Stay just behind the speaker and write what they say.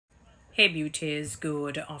Hey beauties,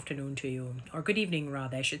 good afternoon to you, or good evening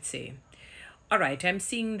rather, I should say. All right, I'm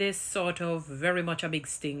seeing this sort of very much a big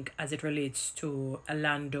stink as it relates to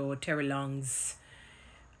Alando Terrelonge's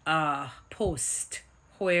post,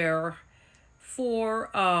 where for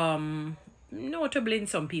notable in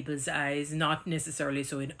some people's eyes, not necessarily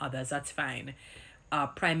so in others, that's fine.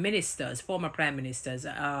 Prime ministers, former prime ministers,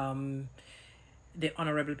 the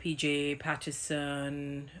Honorable P.J.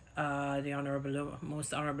 Patterson, the Honorable,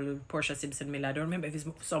 most Honorable Portia Simpson Miller. I don't remember if it's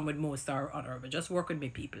some with most or Honorable. Just work with me,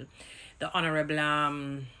 people. The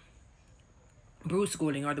Honorable Bruce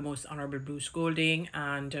Golding, or the most Honorable Bruce Golding,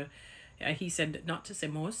 and he said not to say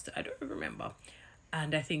most. I don't remember.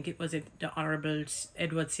 And I think it was the Honorable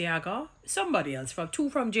Edward Siaga, somebody else from two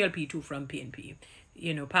from JLP, two from PNP.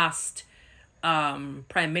 Past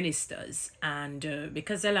prime ministers, and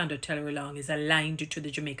because Alando Terrelonge is aligned to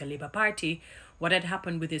the Jamaica Labour Party, what had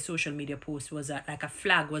happened with his social media post was that like a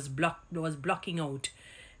flag was blocking out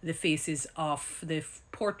the faces of the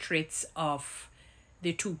portraits of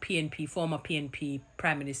the two PNP former PNP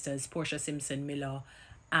prime ministers, Portia Simpson Miller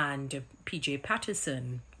and PJ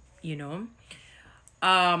Patterson. You know,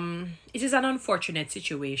 it is an unfortunate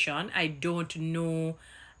situation. I don't know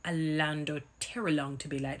Alando Terrelonge to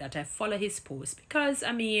be like that. I follow his post because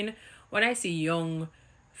I mean, when I see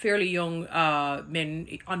fairly young men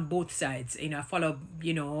on both sides, I follow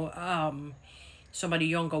some of the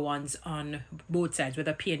younger ones on both sides,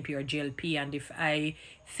 whether PNP or JLP, and if I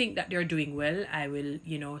think that they're doing well, I will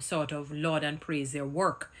sort of laud and praise their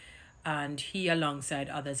work. And he, alongside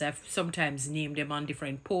others, I've sometimes named him on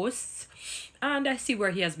different posts, and I see where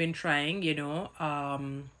he has been trying,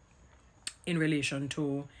 in relation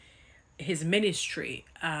to his ministry.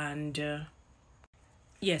 And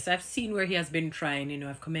yes, I've seen where he has been trying.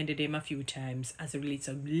 I've commended him a few times as it relates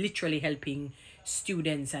to literally helping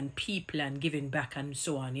students and people and giving back and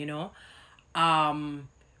so on.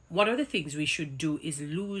 One of the things we should do is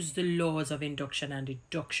lose the laws of induction and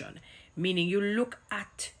deduction, meaning you look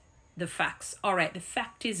at the facts. All right, the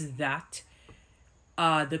fact is that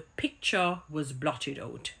the picture was blotted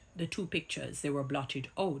out. The two pictures, they were blotted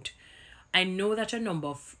out. I know that a number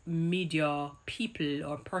of media people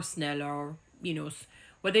or personnel, or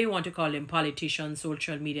whether you want to call them politicians,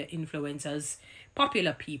 social media influencers,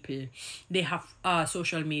 popular people, they have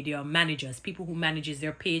social media managers, people who manages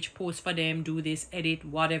their page, post for them, do this, edit,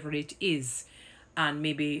 whatever it is. And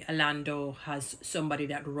maybe Alando has somebody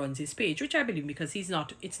that runs his page, which I believe, because it's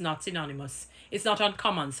not synonymous, it's not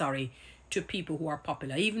uncommon, sorry, to people who are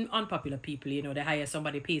popular. Even unpopular people, they hire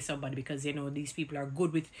somebody, pay somebody, because these people are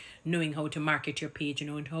good with knowing how to market your page,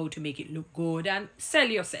 and how to make it look good and sell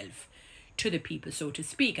yourself to the people, so to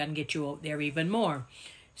speak, and get you out there even more.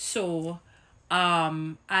 So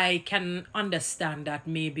I can understand that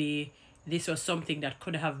maybe this was something that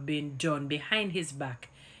could have been done behind his back,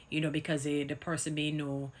 because the person may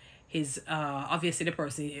know his obviously the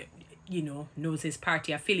person knows his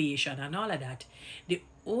party affiliation and all of that.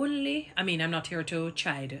 I'm not here to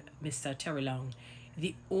chide Mr. Terrelonge.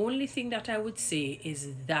 The only thing that I would say is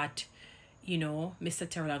that Mr.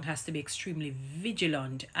 Terrelonge has to be extremely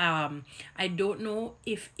vigilant. I don't know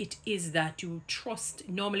if it is that you trust.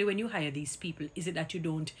 Normally, when you hire these people, is it that you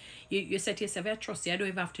don't? You say to yourself, I trust you. I don't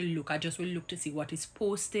even have to look. I just will look to see what is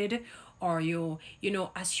posted. Or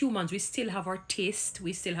as humans, we still have our taste.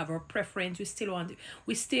 We still have our preference. We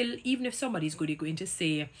still, even if somebody's good, you're going to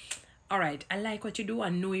say, all right, I like what you do. I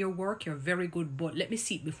know your work. You're very good, but let me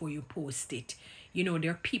see it before you post it.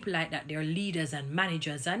 There are people like that. There are leaders and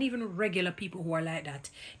managers and even regular people who are like that.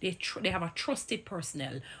 They have a trusted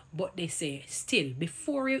personnel, but they say, still,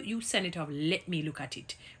 before you send it off, let me look at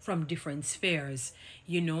it from different spheres.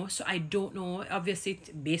 So I don't know. Obviously,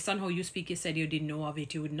 based on how you speak, you said you didn't know of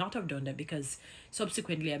it. You would not have done that, because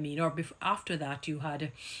subsequently, after that, you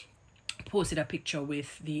had posted a picture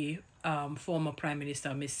with the former Prime Minister,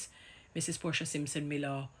 Mrs. Portia Simpson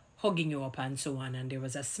Miller, hugging you up and so on, and there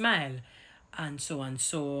was a smile and so on.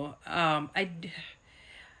 So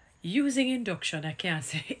using induction, I can't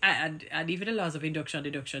say, and even the laws of induction and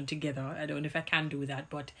deduction together, I don't know if I can do that,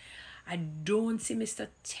 but I don't see Mr.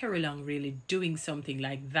 Terrelonge really doing something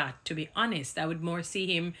like that. To be honest, I would more see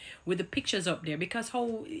him with the pictures up there, because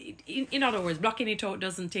in other words, blocking it out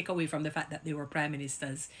doesn't take away from the fact that they were prime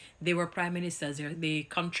ministers. They were prime ministers. They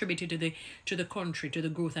contributed to the country, to the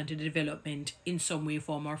growth and to the development in some way,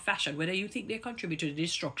 form, or fashion. Whether you think they contributed to the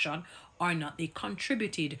destruction or not, they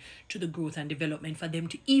contributed to the growth and development for them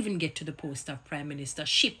to even get to the post of prime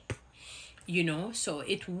ministership. So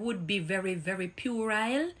it would be very, very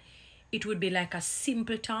puerile. It would be like a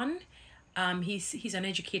simpleton. He's an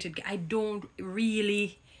educated guy. I don't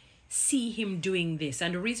really see him doing this.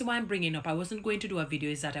 And the reason why I'm bringing up, I wasn't going to do a video,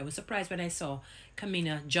 is that I was surprised when I saw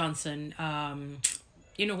Kamina Johnson,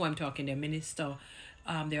 you know who I'm talking, the minister,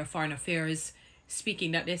 their foreign affairs,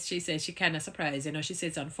 speaking that this, she said she kind of surprised, you know, she said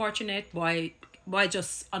it's unfortunate, why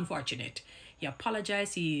just unfortunate. He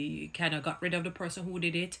apologized, he kind of got rid of the person who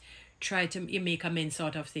did it, tried to make amends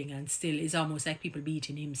sort of thing, and still it's almost like people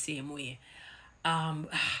beating him same way. I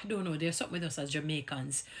don't know, there's something with us as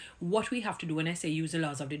Jamaicans. What we have to do, when I say use the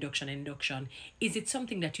laws of deduction and induction, is it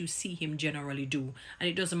something that you see him generally do? And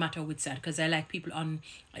it doesn't matter which side, because I like people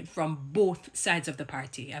from both sides of the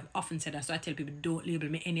party. I've often said that, so I tell people, don't label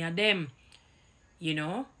me any of them. You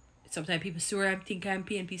know? Sometimes people say, I think I'm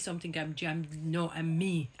PNP, something I'm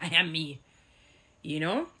me. I am me. You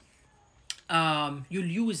know? You'll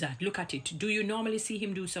use that. Look at it. Do you normally see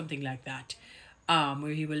him do something like that?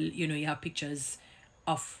 Where he will, you know, you have pictures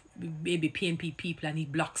of maybe PNP people and he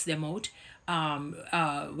blocks them out.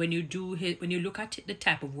 When you look at the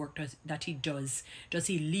type of work that he does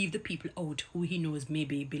he leave the people out who he knows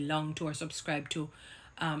maybe belong to or subscribe to,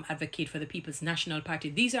 advocate for the People's National Party?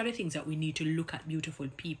 These are the things that we need to look at, beautiful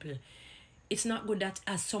people. It's not good that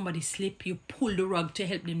as somebody slip, you pull the rug to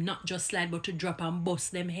help them not just slide, but to drop and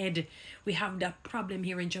bust them head. We have that problem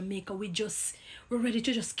here in Jamaica. We're ready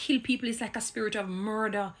to just kill people. It's like a spirit of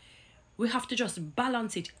murder. We have to just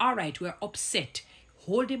balance it. All right, we're upset.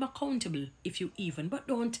 Hold them accountable if you even, but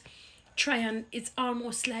don't try and, it's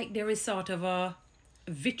almost like there is sort of a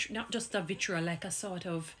not just a vitriol, like a sort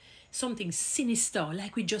of something sinister,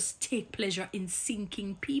 like we just take pleasure in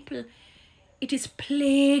sinking people. It is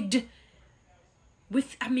plagued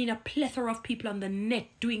with, a plethora of people on the net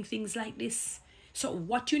doing things like this. So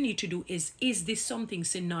what you need to do is this something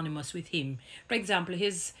synonymous with him? For example,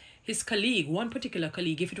 his colleague, one particular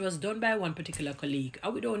colleague, if it was done by one particular colleague,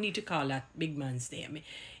 we don't need to call that big man's name,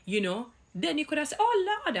 you know, then you could have said,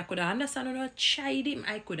 oh Lord, I could have understand or chide him,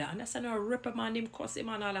 I could have understand or reprimand him, cuss him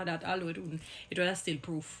and all of that, although it would have still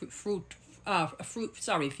proved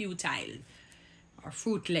futile or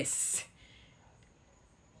fruitless.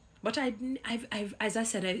 But I've as I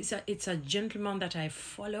said, it's a gentleman that I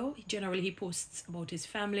follow. Generally, he posts about his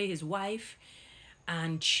family, his wife,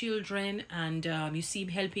 and children, and you see him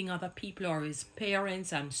helping other people or his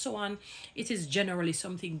parents and so on. It is generally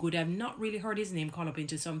something good. I've not really heard his name call up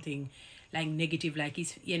into something like negative, like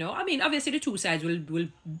he's, you know, obviously the two sides will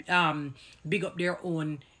big up their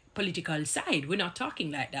own political side. We're not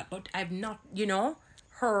talking like that, but I've not, you know,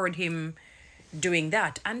 heard him doing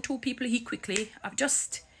that. And two people I've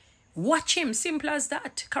just watch him, simple as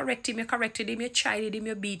that. Correct him, you corrected him, you chided him,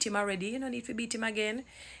 you beat him already. You don't need to beat him again.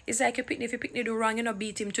 It's like if you pick do wrong, you know,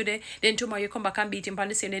 beat him today, then tomorrow you come back and beat him on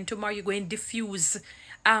the same, then tomorrow you're going to diffuse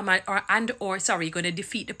you're going to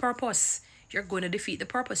defeat the purpose. You're going to defeat the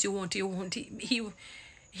purpose. He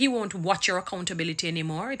won't watch your accountability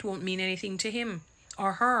anymore. It won't mean anything to him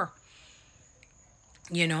or her.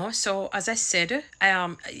 You know, so as I said,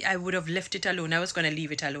 I would have left it alone. I was going to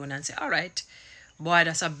leave it alone and say, all right, boy,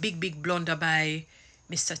 that's a big blunder by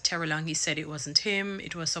Mr. Terrelonge. He said it wasn't him.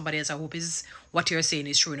 It was somebody else. I hope what you're saying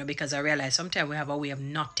is true, you know, because I realize sometimes we have a way of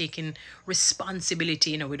not taking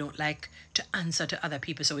responsibility. You know, we don't like to answer to other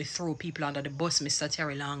people, so we throw people under the bus, Mr.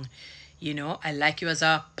 Terrelonge. You know, I like you as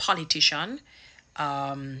a politician.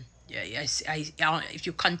 If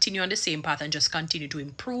you continue on the same path and just continue to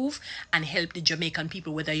improve and help the Jamaican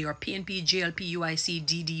people, whether you're PNP, JLP, UIC,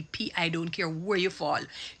 DDP, I don't care where you fall,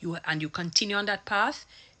 you continue on that path,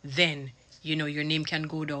 then, you know, your name can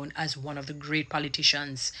go down as one of the great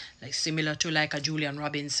politicians, like similar to like a Julian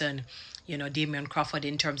Robinson, you know, Damian Crawford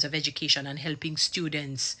in terms of education and helping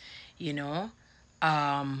students, you know.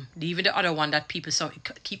 Even the other one that people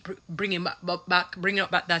keep bringing up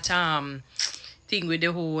that thing with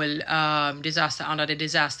the whole disaster under the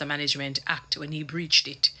Disaster Management Act when he breached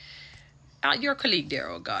it. Your colleague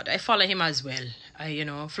there, oh God, I follow him as well. You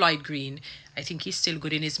know, Floyd Green, I think he's still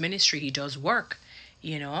good in his ministry. He does work,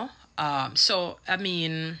 you know. So, I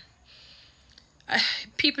mean,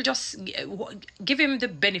 people just give him the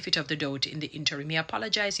benefit of the doubt in the interim. He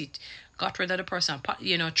apologized, he got rid of the person,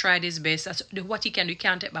 you know, tried his best. That's what he can do. He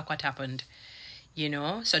can't take back what happened. You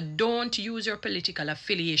know, so don't use your political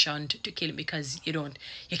affiliation to kill him, because you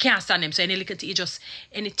can't stand them. So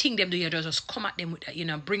anything them do, you just come at them with, you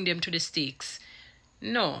know, bring them to the stakes.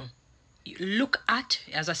 No, look at,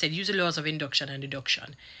 as I said, use the laws of induction and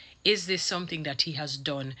deduction. Is this something that he has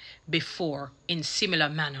done before in similar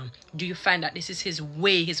manner? Do you find that this is his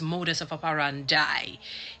way, his modus of operandi,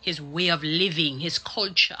 his way of living, his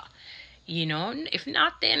culture? You know, if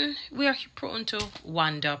not, then we are prone to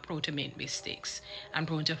wander, prone to make mistakes, and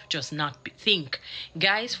prone to just not think.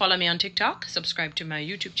 Guys, follow me on TikTok, subscribe to my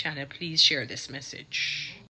YouTube channel. Please share this message.